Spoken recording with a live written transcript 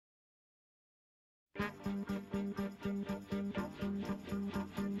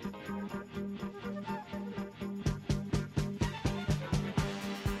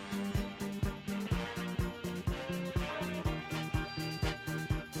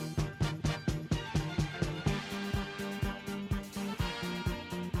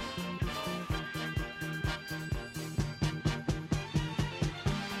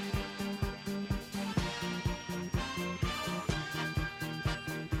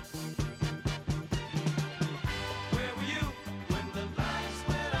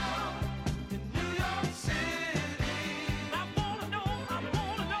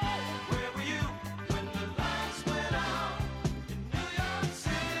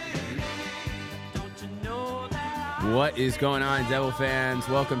What is going on, Devil fans?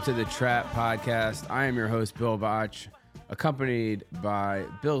 Welcome to the Trap Podcast. I am your host, Bill Botch, accompanied by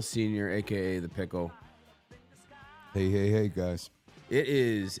Bill Sr., a.k.a. The Pickle. Hey, guys. It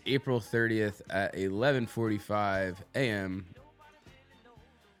is April 30th at 11:45 a.m.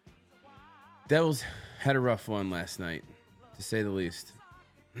 Devils had a rough one last night, to say the least.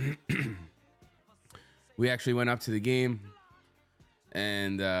 We actually went up to the game,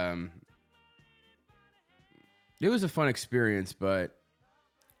 and it was a fun experience, but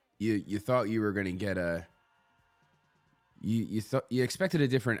you thought you were going to get you expected a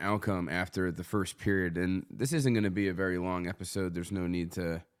different outcome after the first period, and this isn't going to be a very long episode. There's no need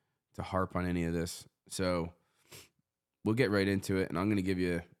to harp on any of this, so we'll get right into it, and I'm going to give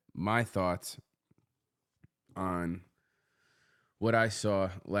you my thoughts on what I saw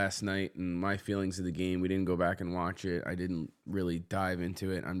last night and my feelings of the game. We didn't go back and watch it. I didn't really dive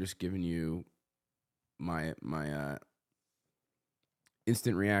into it. I'm just giving you my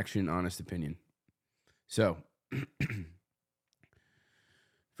instant reaction, honest opinion. So,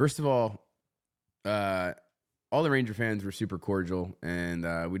 first of all the Ranger fans were super cordial, and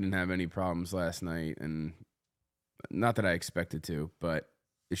we didn't have any problems last night, and not that I expected to, but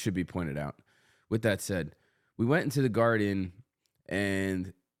it should be pointed out. With that said, we went into the Garden,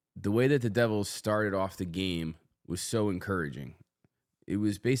 and the way that the Devils started off the game was so encouraging. It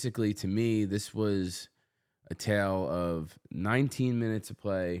was basically, to me, this was a tale of 19 minutes of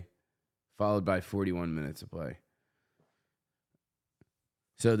play followed by 41 minutes of play.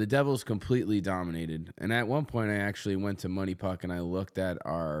 So the Devils completely dominated. And at one point I actually went to Money Puck and I looked at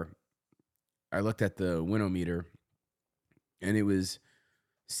the winometer, and it was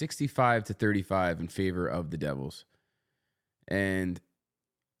 65-35 in favor of the Devils. And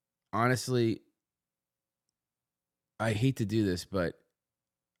honestly, I hate to do this, but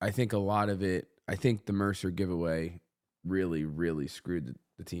I think a lot of it, I think the Mercer giveaway really, really screwed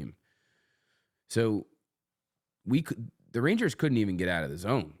the team. So the Rangers couldn't even get out of the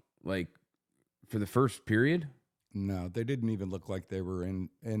zone, like, for the first period. No, they didn't even look like they were in,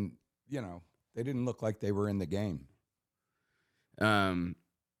 and they didn't look like they were in the game.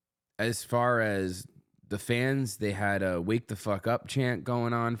 As far as the fans, they had a "wake the fuck up" chant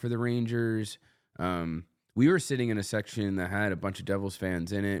going on for the Rangers. We were sitting in a section that had a bunch of Devils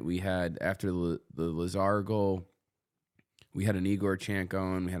fans in it. We had, after the Lazar goal, we had an Igor chant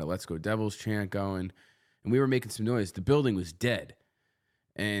going. We had a "Let's Go Devils" chant going. And we were making some noise. The building was dead.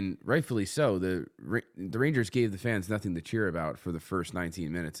 And rightfully so. The Rangers gave the fans nothing to cheer about for the first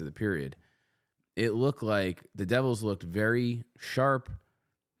 19 minutes of the period. It looked like the Devils looked very sharp.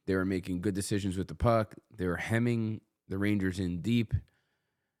 They were making good decisions with the puck. They were hemming the Rangers in deep.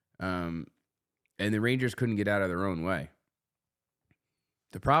 And the Rangers couldn't get out of their own way.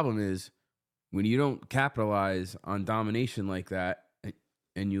 The problem is, when you don't capitalize on domination like that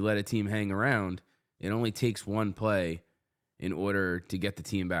and you let a team hang around, it only takes one play in order to get the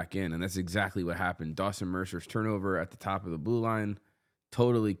team back in. And that's exactly what happened. Dawson Mercer's turnover at the top of the blue line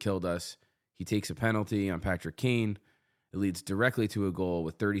totally killed us. He takes a penalty on Patrick Kane. It leads directly to a goal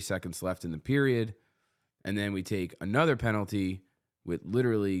with 30 seconds left in the period. And then we take another penalty with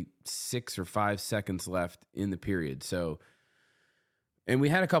literally 6 or 5 seconds left in the period. So, and we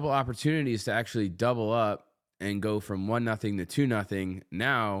had a couple opportunities to actually double up and go from 1-0 to 2-0.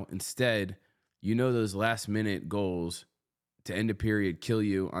 Now, instead, those last minute goals to end a period kill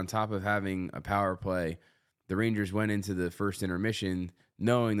you on top of having a power play. The Rangers went into the first intermission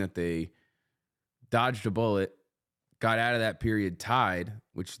knowing that they dodged a bullet, got out of that period tied,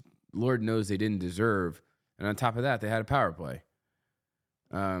 which Lord knows they didn't deserve. And on top of that, they had a power play.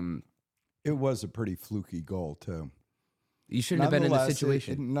 It was a pretty fluky goal, too. You shouldn't have been in the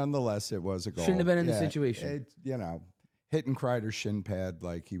situation. Nonetheless, it was a goal. Shouldn't have been in the situation. Hitting Kreider's shin pad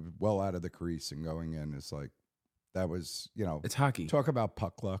like he was well out of the crease and going in is like, that was, It's hockey. Talk about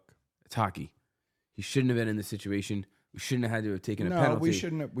puck luck. It's hockey. He shouldn't have been in the situation. We shouldn't have had to have taken a No, penalty. we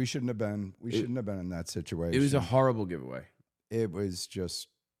shouldn't have. We shouldn't have been. We shouldn't have been in that situation. It was a horrible giveaway. It was just.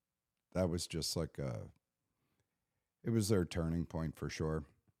 That was just like a. It was their turning point for sure.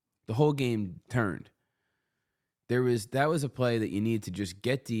 The whole game turned. That was a play that you need to just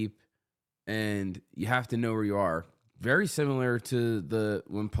get deep, and you have to know where you are. Very similar to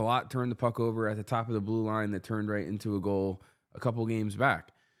when Palat turned the puck over at the top of the blue line that turned right into a goal a couple games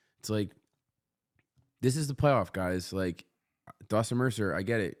back. It's like, this is the playoff, guys. Like, Dawson Mercer, I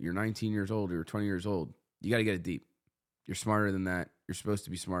get it. You're 19 years old. You're 20 years old. You got to get it deep. You're smarter than that. You're supposed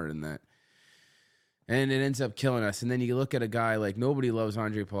to be smarter than that. And it ends up killing us. And then you look at a guy like, nobody loves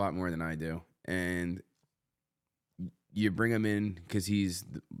Andre Palat more than I do. And you bring him in because he's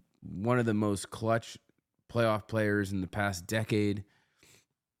one of the most clutch playoff players in the past decade.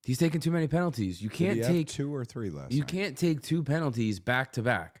 He's taking too many penalties. You can't take 2 or 3 last. You can't take 2 penalties back to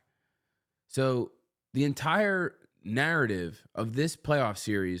back. So the entire narrative of this playoff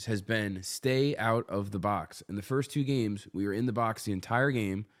series has been stay out of the box. In the first 2 games, we were in the box the entire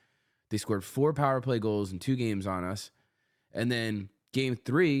game. They scored 4 power play goals in 2 games on us. And then game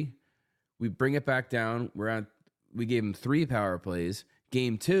 3, we bring it back down. We gave them 3 power plays.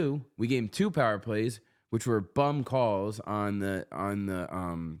 Game 2, we gave them 2 power plays, which were bum calls on the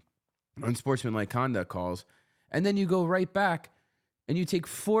unsportsmanlike conduct calls. And then you go right back and you take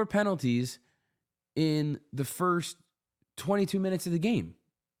 4 penalties in the first 22 minutes of the game.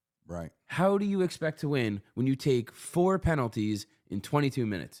 Right. How do you expect to win when you take 4 penalties in 22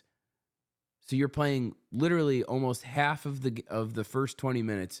 minutes? So you're playing literally almost half of the first 20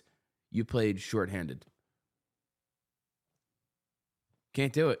 minutes you played shorthanded.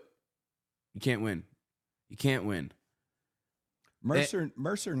 Can't do it. You can't win. You can't win.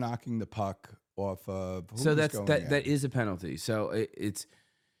 Mercer knocking the puck off of. That is a penalty. So it's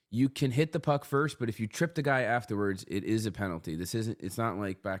you can hit the puck first, but if you trip the guy afterwards, it is a penalty. It's not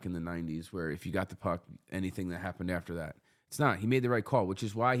like back in the 90s where if you got the puck, anything that happened after that. It's not. He made the right call, which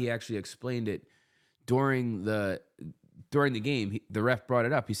is why he actually explained it during the game. The ref brought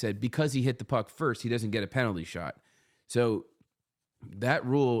it up. He said because he hit the puck first, he doesn't get a penalty shot. So that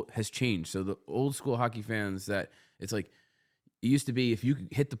rule has changed. So the old school hockey fans, that it's like it used to be if you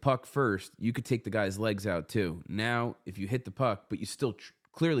hit the puck first, you could take the guy's legs out too. Now, if you hit the puck, but you still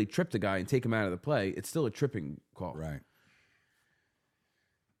clearly trip the guy and take him out of the play, it's still a tripping call. Right.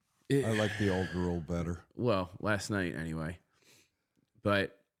 I like the old rule better. Well, last night anyway.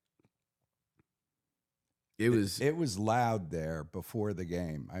 But it was loud there before the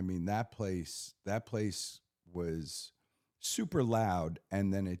game. I mean, that place was super loud,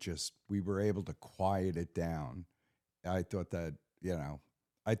 and then we were able to quiet it down. I thought that,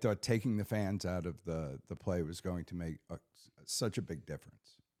 I thought taking the fans out of the play was going to make such a big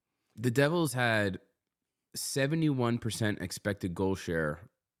difference. The Devils had 71% expected goal share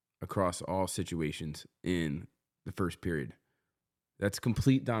across all situations in the first period. That's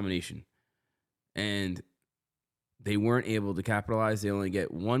complete domination. And they weren't able to capitalize. They only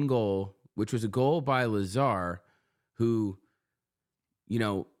get 1 goal, which was a goal by Lazar, who,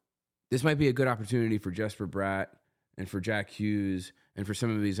 this might be a good opportunity for Jesper Bratt and for Jack Hughes and for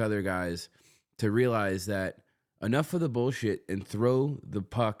some of these other guys to realize that enough of the bullshit and throw the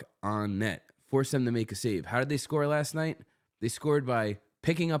puck on net. Force them to make a save. How did they score last night? They scored by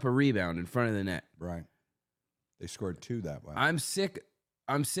picking up a rebound in front of the net. Right. They scored 2 that way. I'm sick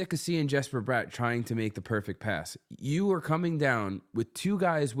of seeing Jesper Bratt trying to make the perfect pass. You are coming down with 2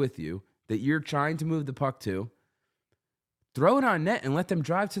 guys with you that you're trying to move the puck to. Throw it on net and let them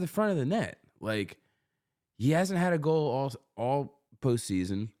drive to the front of the net. Like, he hasn't had a goal all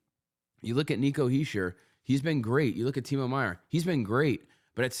postseason. You look at Nico Hischier, he's been great. You look at Timo Meier, he's been great.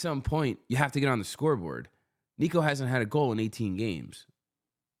 But at some point, you have to get on the scoreboard. Nico hasn't had a goal in 18 games.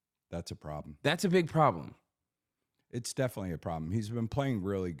 That's a problem. That's a big problem. It's definitely a problem. He's been playing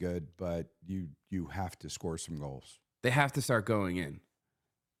really good, but you have to score some goals. They have to start going in.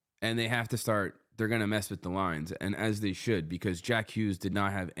 And they have to start, they're going to mess with the lines, and as they should, because Jack Hughes did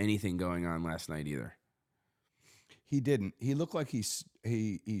not have anything going on last night either. He didn't. He looked like he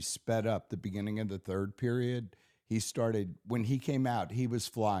sped up the beginning of the third period. He started, when he came out, he was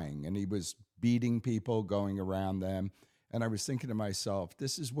flying, and he was beating people, going around them. And I was thinking to myself,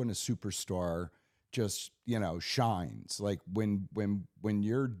 this is when a superstar just, shines. Like when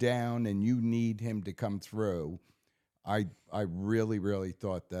you're down and you need him to come through, I really, really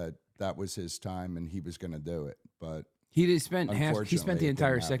thought that was his time and he was going to do it. But he spent the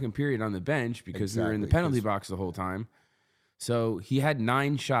entire second period on the bench because we were in the penalty box the whole time. So he had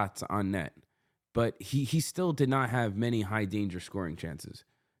 9 shots on net, but he still did not have many high danger scoring chances.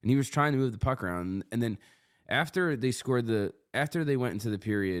 And he was trying to move the puck around. And then After they went into the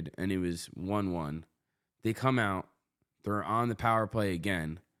period and it was 1-1, they come out, they're on the power play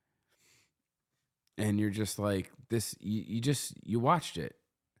again. And you're just like, this, you watched it.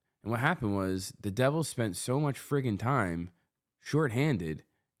 And what happened was the Devils spent so much friggin' time shorthanded,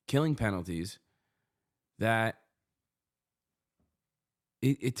 killing penalties, that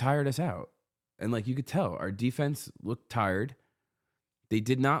it tired us out. And like you could tell, our defense looked tired. They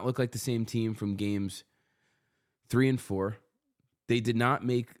did not look like the same team from games 3 and 4. They did not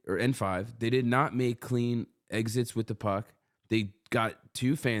make, and 5. They did not make clean exits with the puck. They got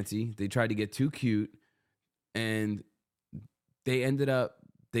too fancy. They tried to get too cute. And they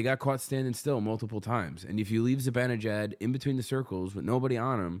got caught standing still multiple times. And if you leave Zibanejad in between the circles with nobody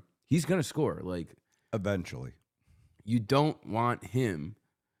on him, he's going to score. Like, eventually. You don't want him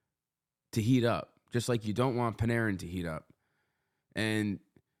to heat up, just like you don't want Panarin to heat up. And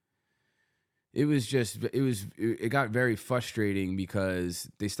it got very frustrating because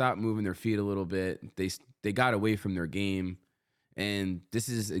they stopped moving their feet a little bit. They got away from their game. And this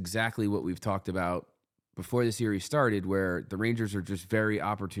is exactly what we've talked about before the series started, where the Rangers are just very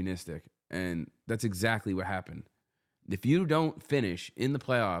opportunistic. And that's exactly what happened. If you don't finish in the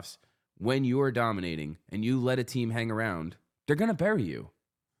playoffs when you are dominating and you let a team hang around, they're going to bury you.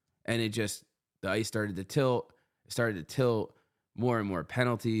 And the ice started to tilt. It started to tilt, more and more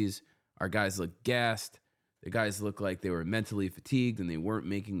penalties. Our guys looked gassed. The guys looked like they were mentally fatigued and they weren't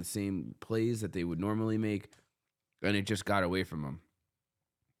making the same plays that they would normally make. And it just got away from them.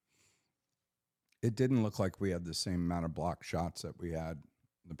 It didn't look like we had the same amount of block shots that we had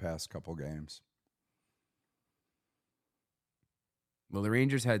in the past couple games. Well, the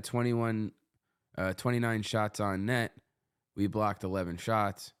Rangers had 29 shots on net. We blocked 11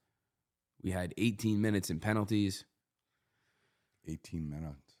 shots. We had 18 minutes in penalties. 18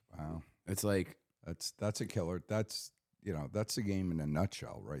 minutes. Wow. It's like that's a killer. That's a game in a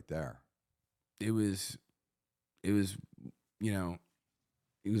nutshell right there. It was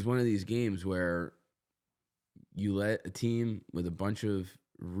one of these games where you let a team with a bunch of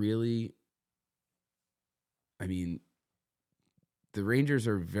really, the Rangers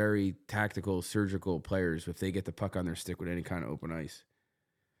are very tactical, surgical players if they get the puck on their stick with any kind of open ice,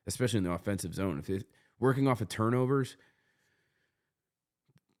 especially in the offensive zone. If they're working off of turnovers,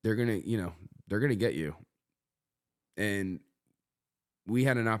 they're going to get you. And we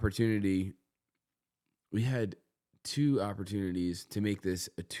had an opportunity. We had 2 opportunities to make this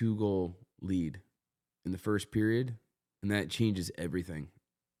a 2-goal lead in the first period, and that changes everything.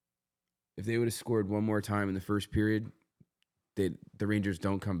 If they would have scored one more time in the first period, the Rangers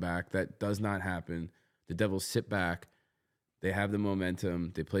don't come back. That does not happen. The Devils sit back. They have the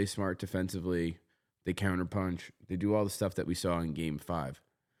momentum. They play smart defensively. They counterpunch. They do all the stuff that we saw in Game 5.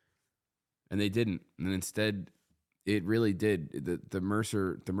 And they didn't. And instead, it really did. The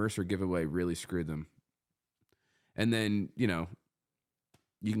Mercer giveaway really screwed them. And then,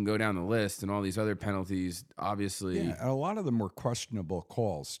 you can go down the list and all these other penalties, obviously. Yeah, and a lot of them were questionable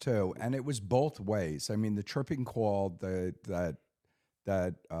calls too, and it was both ways. I mean, the tripping call that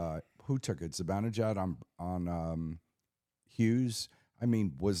who took it? Zibanejad on Hughes.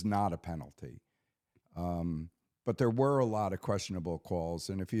 Was not a penalty. But there were a lot of questionable calls,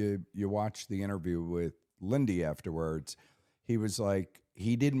 and if you watch the interview with Lindy afterwards, he was like,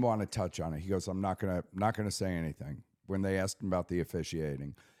 he didn't want to touch on it. He goes, I'm not gonna say anything when they asked him about the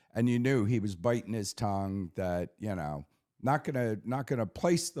officiating. And you knew he was biting his tongue that, not gonna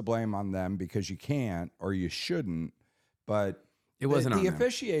place the blame on them because you can't or you shouldn't. But it wasn't the on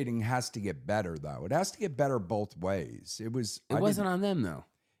officiating them. Has to get better though. It has to get better both ways. It wasn't on them though.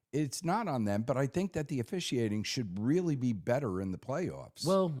 It's not on them, but I think that the officiating should really be better in the playoffs.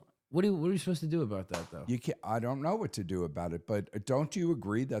 Well, what are we supposed to do about that, though? I don't know what to do about it, but don't you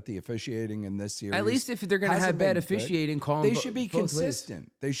agree that the officiating in this series, at least if they're going to have bad officiating, they should be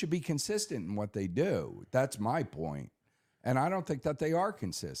consistent. They should be consistent in what they do. That's my point, and I don't think that they are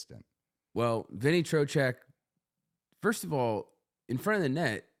consistent. Well, Vinny Trocheck, first of all, in front of the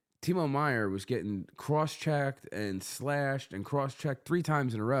net, Timo Meier was getting cross-checked and slashed and cross-checked 3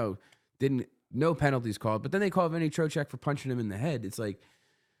 times in a row. No penalties called, but then they called Vinny Trocheck for punching him in the head. It's like,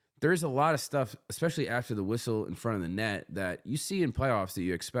 there's a lot of stuff, especially after the whistle in front of the net, that you see in playoffs that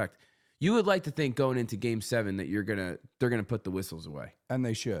you expect. You would like to think going into Game 7 that they're gonna put the whistles away, and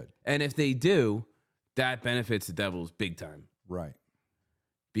they should. And if they do, that benefits the Devils big time, right?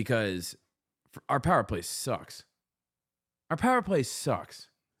 Because our power play sucks. Our power play sucks.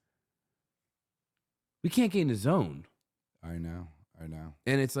 We can't gain the zone. I know.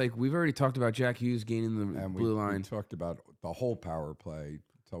 And it's like we've already talked about Jack Hughes gaining the blue line. We talked about the whole power play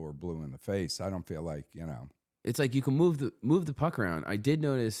we're blue in the face. I don't feel like, It's like you can move the puck around. I did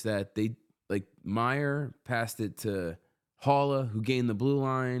notice that they like Meyer passed it to Halla, who gained the blue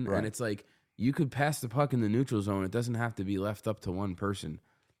line, Right. and it's like you could pass the puck in the neutral zone. It doesn't have to be left up to one person,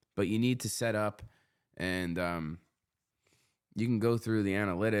 but you need to set up, and you can go through the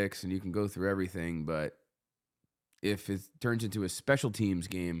analytics and you can go through everything, but if it turns into a special teams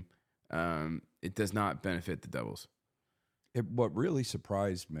game, it does not benefit the Devils. What really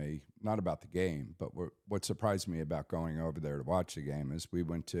surprised me, not about the game, but what surprised me about going over there to watch the game is we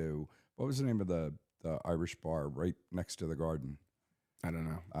went to, what was the name of the Irish bar right next to the Garden? I don't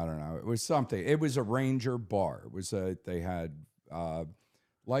know. It was something. It was a Ranger bar. It was they had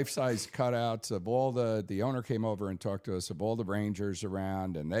life-size cutouts of all the owner came over and talked to us of all the Rangers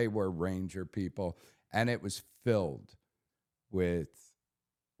around, and they were Ranger people, and it was filled with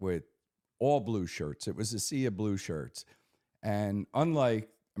all blue shirts. It was a sea of blue shirts. And unlike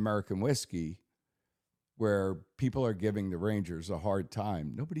American whiskey, where people are giving the Rangers a hard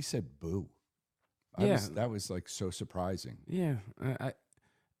time, nobody said boo. That was like so surprising. Yeah. I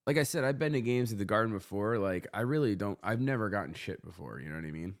like I said, I've been to games at the Garden before. Like, I've never gotten shit before. You know what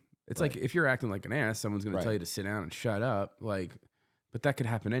I mean? It's Right. like if you're acting like an ass, someone's going to tell you to sit down and shut up. Like, but that could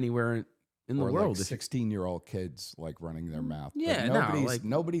happen anywhere in the world. Like 16-year-old kids like running their mouth. Yeah, But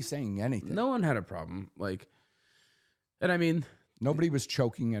nobody's saying anything. No one had a problem. Like, and I mean, nobody was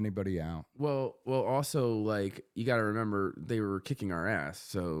choking anybody out. well, also like you got to remember they were kicking our ass,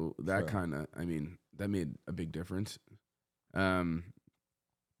 so that kind of, I mean, that made a big difference.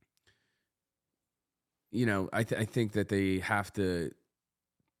 You know, I think that they have to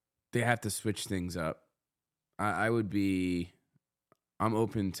switch things up. I'm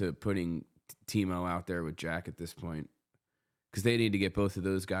open to putting Timo out there with Jack at this point because they need to get both of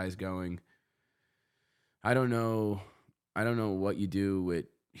those guys going. I don't know what you do with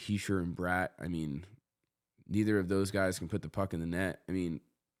Hischier and Bratt. I mean, neither of those guys can put the puck in the net. I mean,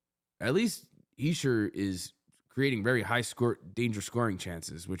 at least Hischier is creating very high danger scoring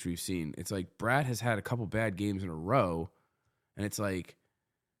chances, which we've seen. It's like Bratt has had a couple bad games in a row, and it's like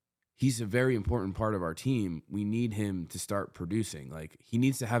he's a very important part of our team. We need him to start producing. Like, he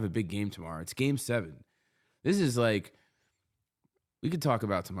needs to have a big game tomorrow. It's game 7. This is like, we could talk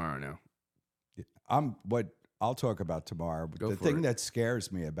about tomorrow now. I'll talk about tomorrow. The thing that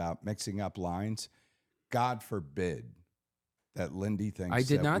scares me about mixing up lines, God forbid that Lindy thinks I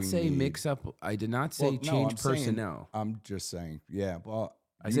did not say mix up. I did not say change personnel. I'm just saying, yeah. Well,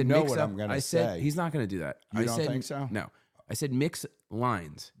 I said mix up. I'm going to say. I said he's not going to do that. You don't think so? No. I said mix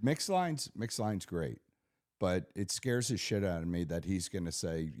lines. Mix lines, great. But it scares the shit out of me that he's going to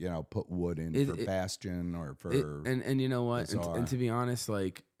say, put Wood in for Bastion or for. And you know what? And to be honest,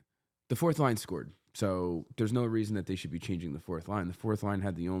 like, the fourth line scored. So there's no reason that they should be changing the fourth line. The fourth line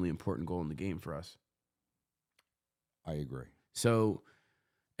had the only important goal in the game for us. I agree. So,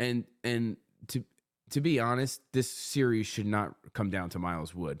 and to be honest, this series should not come down to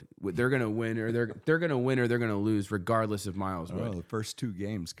Miles Wood. They're gonna win or they're gonna win or they're gonna lose, regardless of Miles Wood. The first 2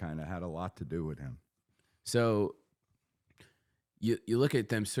 games kind of had a lot to do with him. So you look at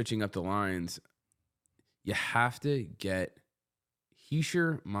them switching up the lines. You have to get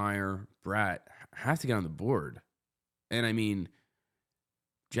Hischier, Meyer, Bratt have to get on the board. And I mean,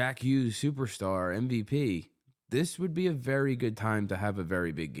 Jack Hughes, superstar, MVP, this would be a very good time to have a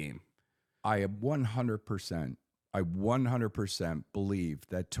very big game. I 100% believe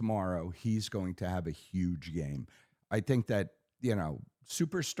that tomorrow he's going to have a huge game. I think that,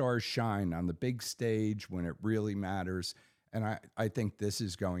 superstars shine on the big stage when it really matters. And I think this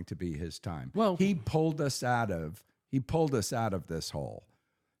is going to be his time. Well, he pulled us out of this hole.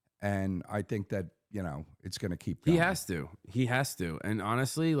 And I think that, it's going to keep going. He has to. And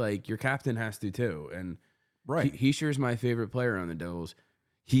honestly, like, your captain has to too. And right. Hischier's my favorite player on the Devils.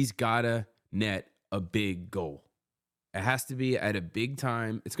 He's got to net a big goal. It has to be at a big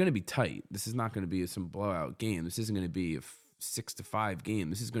time. It's going to be tight. This is not going to be some blowout game. This isn't going to be a 6-5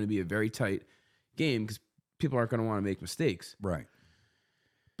 game. This is going to be a very tight game because people aren't going to want to make mistakes. Right.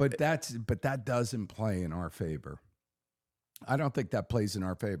 But that doesn't play in our favor. I don't think that plays in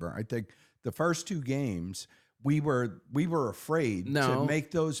our favor. I think the first 2 games we were afraid to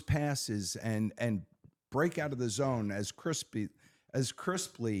make those passes and break out of the zone as crisply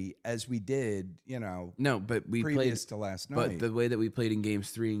as we did, No, but we previous to last night. But the way that we played in games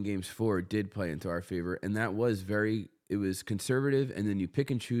 3 and games 4 did play into our favor, and that was it was conservative, and then you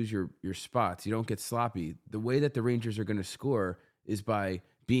pick and choose your spots. You don't get sloppy. The way that the Rangers are going to score is by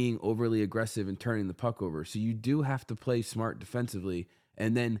being overly aggressive and turning the puck over. So you do have to play smart defensively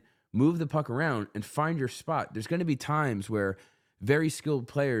and then move the puck around and find your spot. There's going to be times where very skilled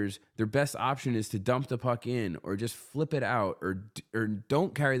players, their best option is to dump the puck in or just flip it out or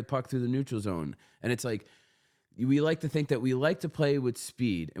don't carry the puck through the neutral zone. And it's like, we like to think that we like to play with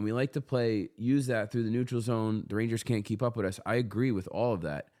speed and we like to use that through the neutral zone. The Rangers can't keep up with us. I agree with all of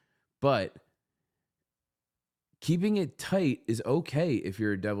that. But keeping it tight is okay if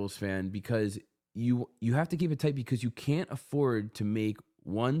you're a Devils fan, because you have to keep it tight because you can't afford to make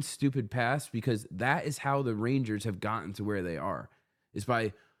one stupid pass, because that is how the Rangers have gotten to where they are, is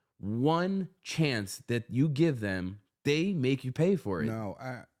by one chance that you give them, they make you pay for it. No,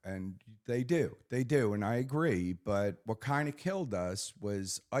 and they do. And I agree. But what kind of killed us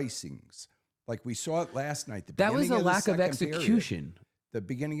was icings. Like we saw it last night. That was a lack of execution. The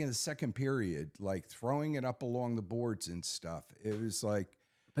beginning of the second period, like throwing it up along the boards and stuff. It was like,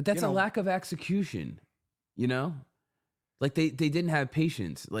 but that's a lack of execution, you know? Like they didn't have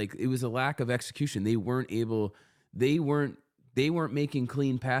patience. Like it was a lack of execution. They weren't making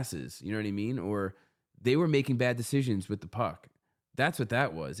clean passes, you know what I mean? Or they were making bad decisions with the puck. That's what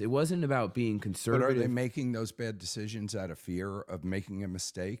that was. It wasn't about being conservative. But are they making those bad decisions out of fear of making a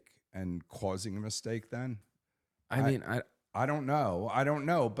mistake and causing a mistake then? I mean, I don't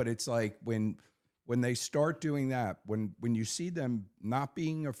know, but it's like when they start doing that, when you see them not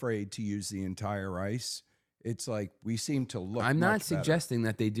being afraid to use the entire ice, it's like we seem to look. I'm not suggesting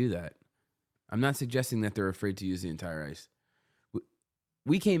that they do that. I'm not suggesting that they're afraid to use the entire ice.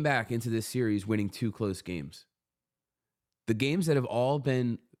 We came back into this series winning 2 close games. The games that have all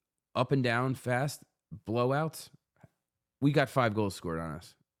been up and down fast blowouts, we got 5 goals scored on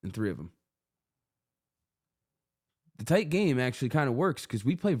us in 3 of them. The tight game actually kind of works because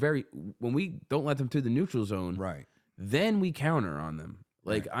we play when we don't let them through the neutral zone, right? Then we counter on them.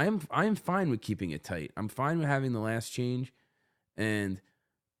 Like right. I'm fine with keeping it tight. I'm fine with having the last change, and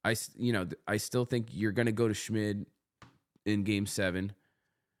I still think you're going to go to Schmid in Game 7,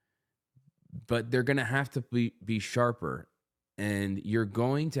 but they're going to have to be sharper, and you're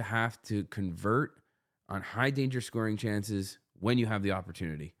going to have to convert on high danger scoring chances when you have the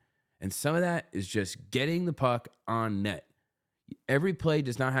opportunity. And some of that is just getting the puck on net. Every play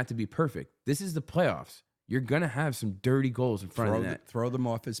does not have to be perfect. This is the playoffs. You're going to have some dirty goals in front of the net. Throw them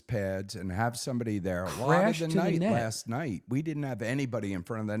off his pads and have somebody there. A lot of the night last night, we didn't have anybody in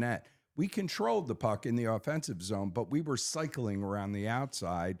front of the net. We controlled the puck in the offensive zone, but we were cycling around the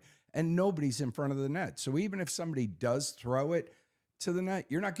outside, and nobody's in front of the net. So even if somebody does throw it to the net,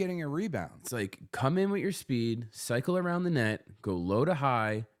 you're not getting a rebound. It's like, come in with your speed, cycle around the net, go low to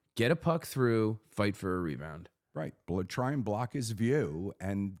high, get a puck through, fight for a rebound. Right. Try and block his view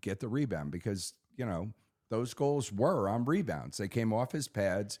and get the rebound because, those goals were on rebounds. They came off his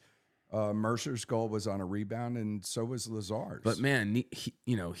pads. Mercer's goal was on a rebound, and so was Lazar's. But, man,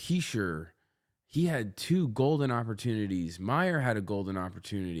 Hischier, he had 2 golden opportunities. Meyer had a golden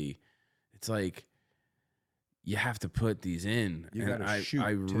opportunity. It's like you have to put these in. You got to shoot, I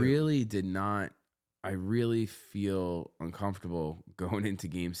really did not. I really feel uncomfortable going into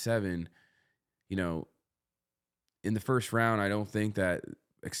Game 7. In the first round, I don't think that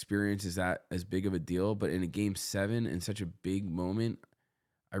experience is that as big of a deal. But in a Game 7, in such a big moment,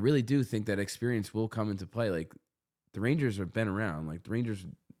 I really do think that experience will come into play. Like, the Rangers have been around. Like, the Rangers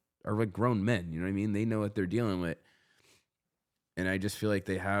are like grown men. You know what I mean? They know what they're dealing with. And I just feel like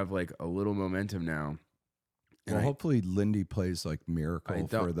they have like a little momentum now. And hopefully Lindy plays like miracle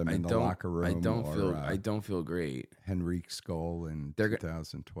for them in the locker room. I don't feel great. Henrique's goal in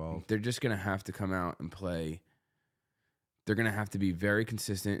 2012. They're just going to have to come out and play. They're going to have to be very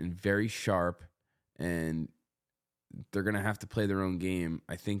consistent and very sharp, and they're going to have to play their own game.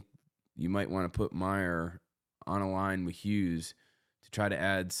 I think you might want to put Meyer on a line with Hughes to try to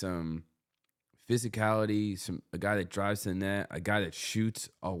add some physicality, a guy that drives to the net, a guy that shoots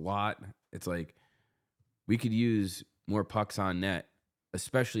a lot. It's like, we could use more pucks on net,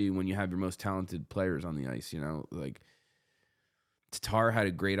 especially when you have your most talented players on the ice, Like, Tatar had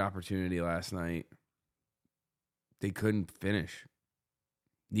a great opportunity last night. They couldn't finish.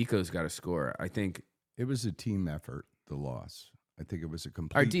 Nico's got to score. I think it was a team effort, the loss. I think it was a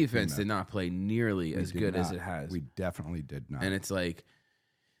complete Our defense did not play nearly as good as it has. We definitely did not. And it's like,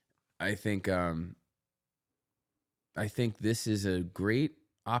 I think this is a great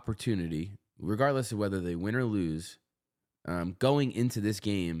opportunity, regardless of whether they win or lose. Going into this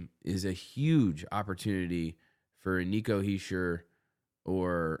game is a huge opportunity for a Nico Hischier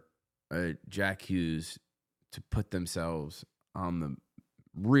or a Jack Hughes to put themselves on the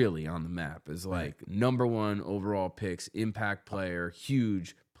map as like number 1 overall picks, impact player,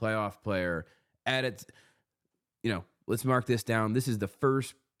 huge playoff player. Let's mark this down. This is the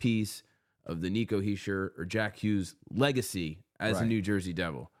first piece of the Nico Hischier or Jack Hughes legacy as a Right. New Jersey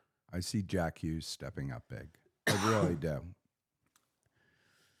Devil. I see Jack Hughes stepping up big. I really do.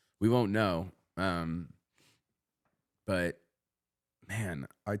 We won't know. But man,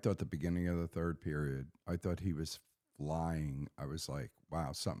 I thought the beginning of the third period, I thought he was flying. I was like,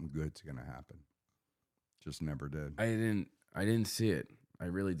 wow, something good's going to happen. Just never did. I didn't see it. I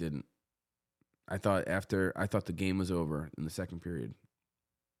really didn't. I thought the game was over in the second period.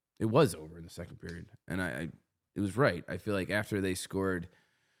 It was over in the second period. And it was right. I feel like after they scored,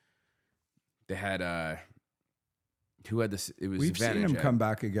 they had who had this? It was We've seen him Zibanejad. come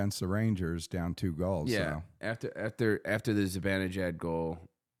back against the Rangers down 2 goals. Yeah, So. after the Zibanejad goal,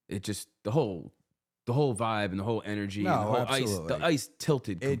 it just the whole vibe and the whole energy No, and the whole absolutely. the ice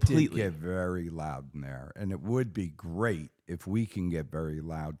tilted It completely. did get very loud in there, and it would be great if we can get very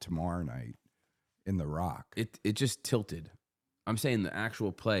loud tomorrow night in the Rock. It just tilted. I'm saying the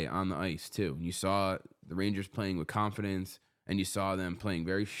actual play on the ice too. And you saw the Rangers playing with confidence, and you saw them playing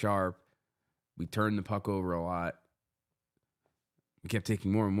very sharp. We turned the puck over a lot. We kept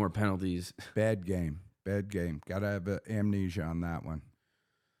taking more and more penalties. Bad game. Got to have amnesia on that one.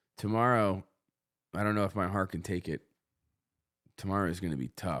 Tomorrow, I don't know if my heart can take it. Tomorrow is going to be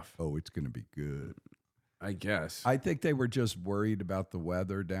tough. Oh, it's going to be good. I guess. I think they were just worried about the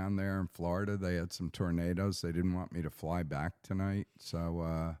weather down there in Florida. They had some tornadoes. They didn't want me to fly back tonight,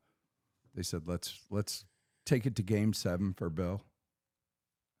 so they said let's take it to Game 7 for Bill.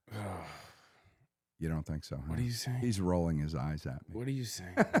 You don't think so? Huh? What are you saying? He's rolling his eyes at me. What are you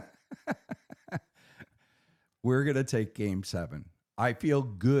saying? We're gonna take Game 7. I feel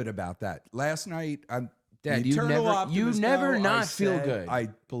good about that. Last night, Dad, the you eternal never optimist not I feel said- good. I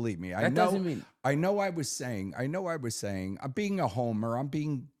believe me. I That know. doesn't mean I know. I was saying. I'm being a homer. I'm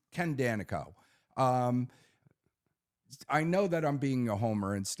being Ken Danico. I know that I'm being a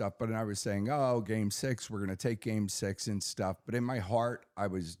homer and stuff, but I was saying, oh, Game 6, we're gonna take Game 6 and stuff. But in my heart, I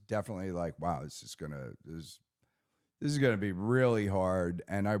was definitely like, wow, this is gonna be really hard,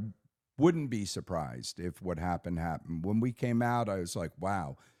 and I wouldn't be surprised if what happened. When we came out, I was like,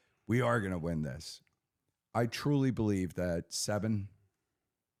 wow, we are gonna win this. I truly believe that seven's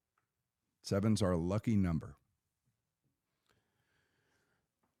our lucky number.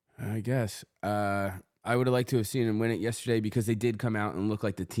 I guess. I would have liked to have seen them win it yesterday because they did come out and look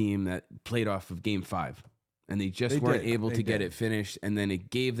like the team that played off of Game 5, and they just weren't able to get it finished. And then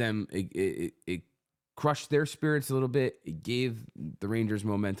it gave them it crushed their spirits a little bit. It gave the Rangers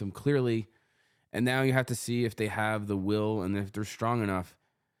momentum clearly, and now you have to see if they have the will and if they're strong enough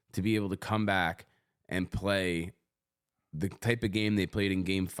to be able to come back and play the type of game they played in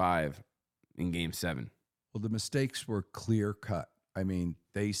Game 5 in Game 7. Well, the mistakes were clear cut. I mean,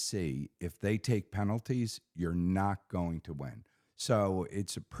 they see if they take penalties, you're not going to win. So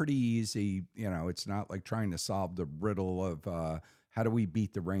it's a pretty easy, it's not like trying to solve the riddle of how do we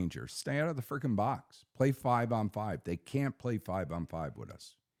beat the Rangers? Stay out of the freaking box. Play 5-on-5. They can't play 5-on-5 with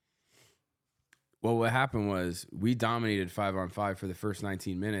us. Well, what happened was we dominated 5-on-5 for the first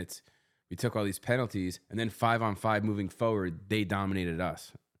 19 minutes. We took all these penalties, and then 5-on-5 moving forward, they dominated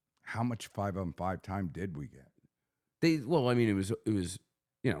us. How much 5-on-5 time did we get? It was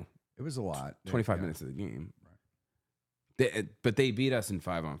It was a lot. 25 minutes of the game. Right. But they beat us in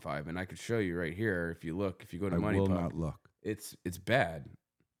 5-on-5, and I could show you right here if you go to Money I will Puck. not look. It's bad.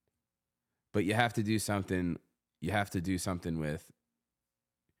 But you have to do something. You have to do something with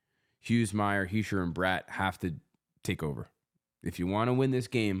Hughes, Meyer, Heischer, and Bratt have to take over. If you want to win this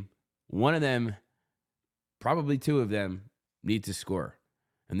game, one of them, probably two of them, need to score.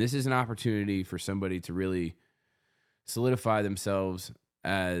 And this is an opportunity for somebody to really solidify themselves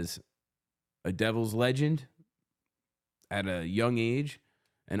as a Devils legend at a young age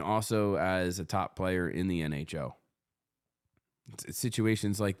and also as a top player in the NHL. It's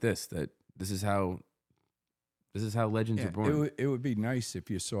situations like this this is how legends are born. It would be nice if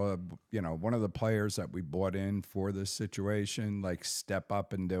you saw, one of the players that we bought in for this situation, like step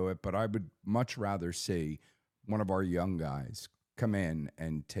up and do it. But I would much rather see one of our young guys come in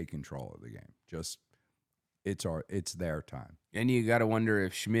and take control of the game. Just it's their time. And you got to wonder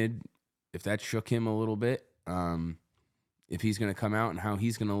if Schmid, if that shook him a little bit, if he's going to come out and how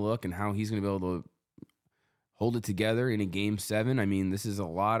he's going to look and how he's going to be able to hold it together in a Game 7. I mean, this is a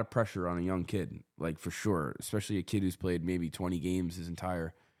lot of pressure on a young kid, like for sure, especially a kid who's played maybe 20 games this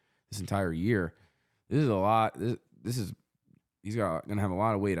entire year. This is a lot. He's going to have a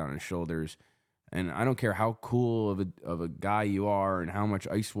lot of weight on his shoulders. And I don't care how cool of a guy you are and how much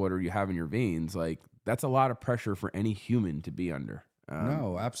ice water you have in your veins. Like, that's a lot of pressure for any human to be under.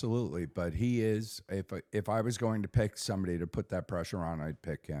 No, absolutely. But he is, if I was going to pick somebody to put that pressure on, I'd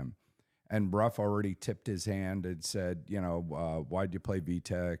pick him. And Ruff already tipped his hand and said, why'd you play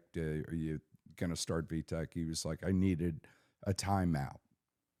VTech? Are you going to start VTech? He was like, I needed a timeout.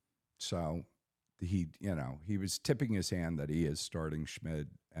 So he was tipping his hand that he is starting Schmid.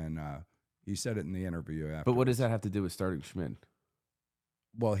 And he said it in the interview after. But what does that have to do with starting Schmid?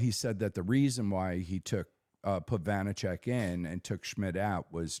 Well, he said that the reason why he put Vanacek in and took Schmid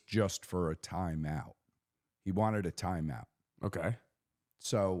out was just for a timeout. He wanted a timeout. Okay.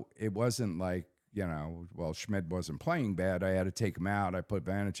 So it wasn't like, Schmid wasn't playing bad. I had to take him out. I put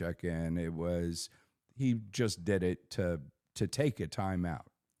Vanacek in. It was, he just did it to take a timeout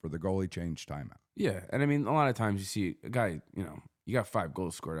for the goalie change timeout. Yeah. And I mean, a lot of times you see a guy, you got 5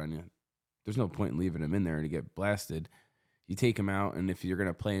 goals scored on you. There's no point in leaving him in there to get blasted. You take him out, and if you're going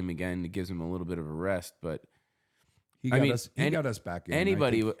to play him again, it gives him a little bit of a rest. But he got us back in.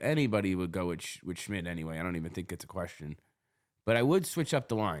 Anybody would go with Schmid anyway. I don't even think it's a question. But I would switch up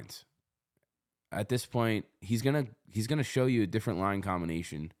the lines. At this point, he's gonna show you a different line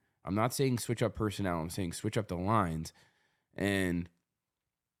combination. I'm not saying switch up personnel. I'm saying switch up the lines, and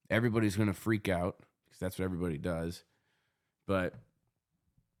everybody's gonna freak out because that's what everybody does. But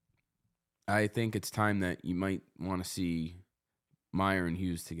I think it's time that you might want to see Meyer and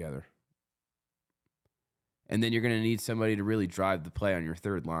Hughes together. And then you're going to need somebody to really drive the play on your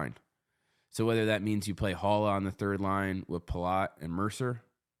third line. So whether that means you play Halla on the third line with Palat and Mercer,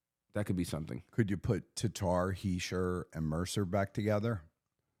 that could be something. Could you put Tatar, Heischer, and Mercer back together?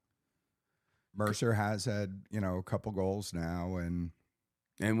 Mercer has had, a couple goals now. And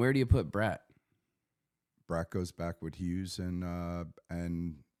where do you put Bratt? Bratt goes back with Hughes and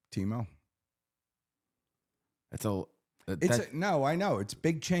Timo. No, I know it's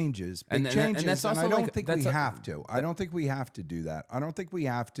big changes, changes, and I don't think we have to. I don't think we have to do that. I don't think we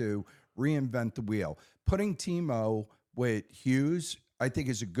have to reinvent the wheel. Putting Timo with Hughes, I think,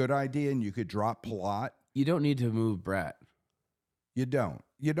 is a good idea, and you could drop Palat. You don't need to move Bratt. You don't.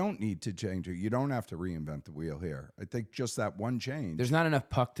 You don't need to change it. You don't have to reinvent the wheel here. I think just that one change. There's not enough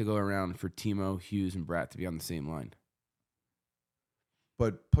puck to go around for Timo, Hughes, and Bratt to be on the same line.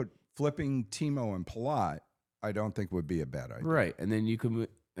 But flipping Timo and Palat, I don't think would be a bad idea. Right. And then you could,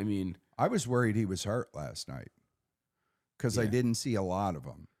 I was worried he was hurt last night because I didn't see a lot of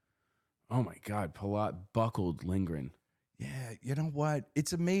him. Oh, my God. Palat buckled Lindgren. Yeah, you know what?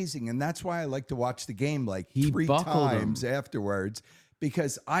 It's amazing. And that's why I like to watch the game he 3 times afterwards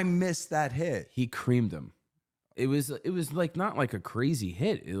because I missed that hit. He creamed him. It was like not like a crazy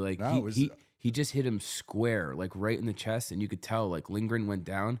hit. He just hit him square, like right in the chest. And you could tell like Lindgren went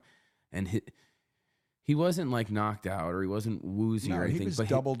down and hit. He wasn't like knocked out or he wasn't woozy or anything. He was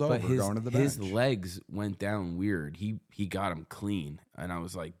doubled over going to the bench. His legs went down weird. He got him clean. And I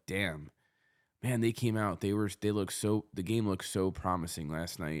was like, damn. Man, they came out. The game looked so promising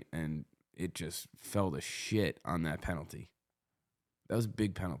last night, and it just fell to shit on that penalty. That was a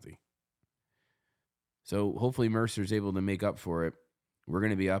big penalty. So hopefully Mercer's able to make up for it. We're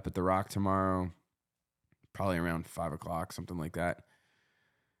going to be up at the Rock tomorrow, probably around 5 o'clock, something like that.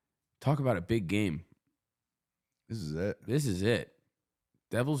 Talk about a big game. This is it.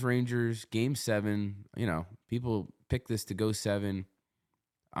 Devils Rangers, game 7. People pick this to go 7.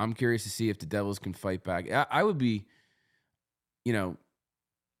 I'm curious to see if the Devils can fight back. I would be, do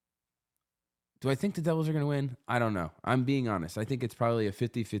I think the Devils are going to win? I don't know. I'm being honest. I think it's probably a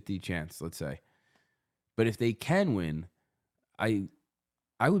 50-50 chance, let's say. But if they can win, I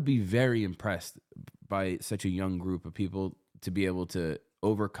would be very impressed by such a young group of people to be able to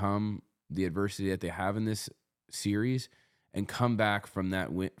overcome the adversity that they have in this series and come back from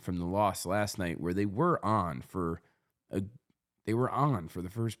from the loss last night where they were on for the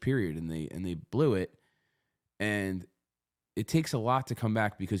first period and they blew it. And it takes a lot to come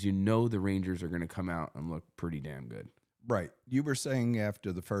back because the Rangers are going to come out and look pretty damn good. Right. You were saying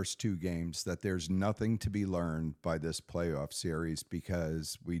after the first 2 games that there's nothing to be learned by this playoff series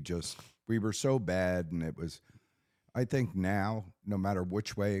because we were so bad, and it was, I think now, no matter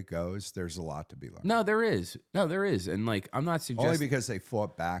which way it goes, there's a lot to be learned. No, there is. And I'm not suggesting only because they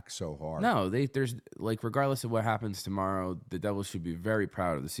fought back so hard. No, there's regardless of what happens tomorrow, the Devils should be very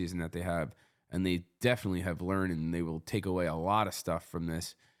proud of the season that they have, and they definitely have learned, and they will take away a lot of stuff from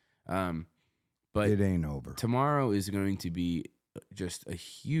this. But it ain't over. Tomorrow is going to be just a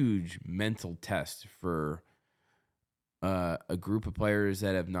huge mental test for a group of players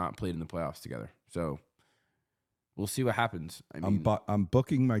that have not played in the playoffs together. So we'll see what happens. I'm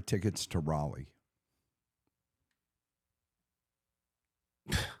booking my tickets to Raleigh.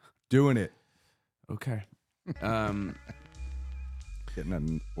 Doing it. Okay.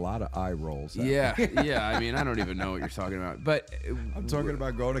 Getting a lot of eye rolls. Yeah, yeah. I mean, I don't even know what you're talking about. But I'm talking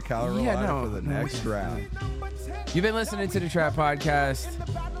about going to Carolina for the next round. You've been listening to the Trap Podcast.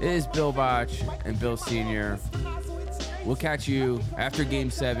 It is Bill Botch and Bill Sr. We'll catch you after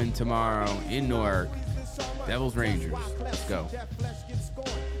Game 7 tomorrow in Newark. Devils Rangers. Let's go.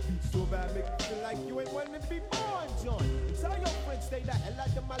 Tell your friends stay the hell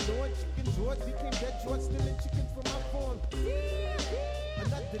out of my lord. Chicken George became dead George, stealing chicken from my farm.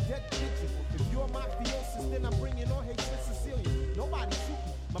 Another dead pigeon. If you're my mafiosis, then I'm bringing on hatred Sicilian. Nobody shoot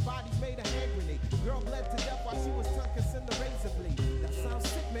me. My body's made a hand grenade. Girl bled to death while she was tongue in the razor blade. That sounds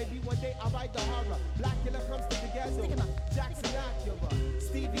sick. Maybe one day I'll write the horror. Blackula comes to the ghetto. Jackson Acura.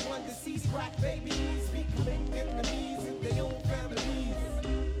 Stevie Wonder sees crack babies becoming enemies in their own families.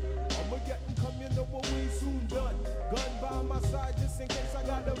 I'ma get them coming over way soon done. Gun by my side just in case I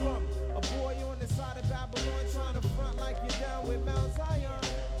gotta run. A boy on the side of Babylon trying to front like you're down with Mount Zion.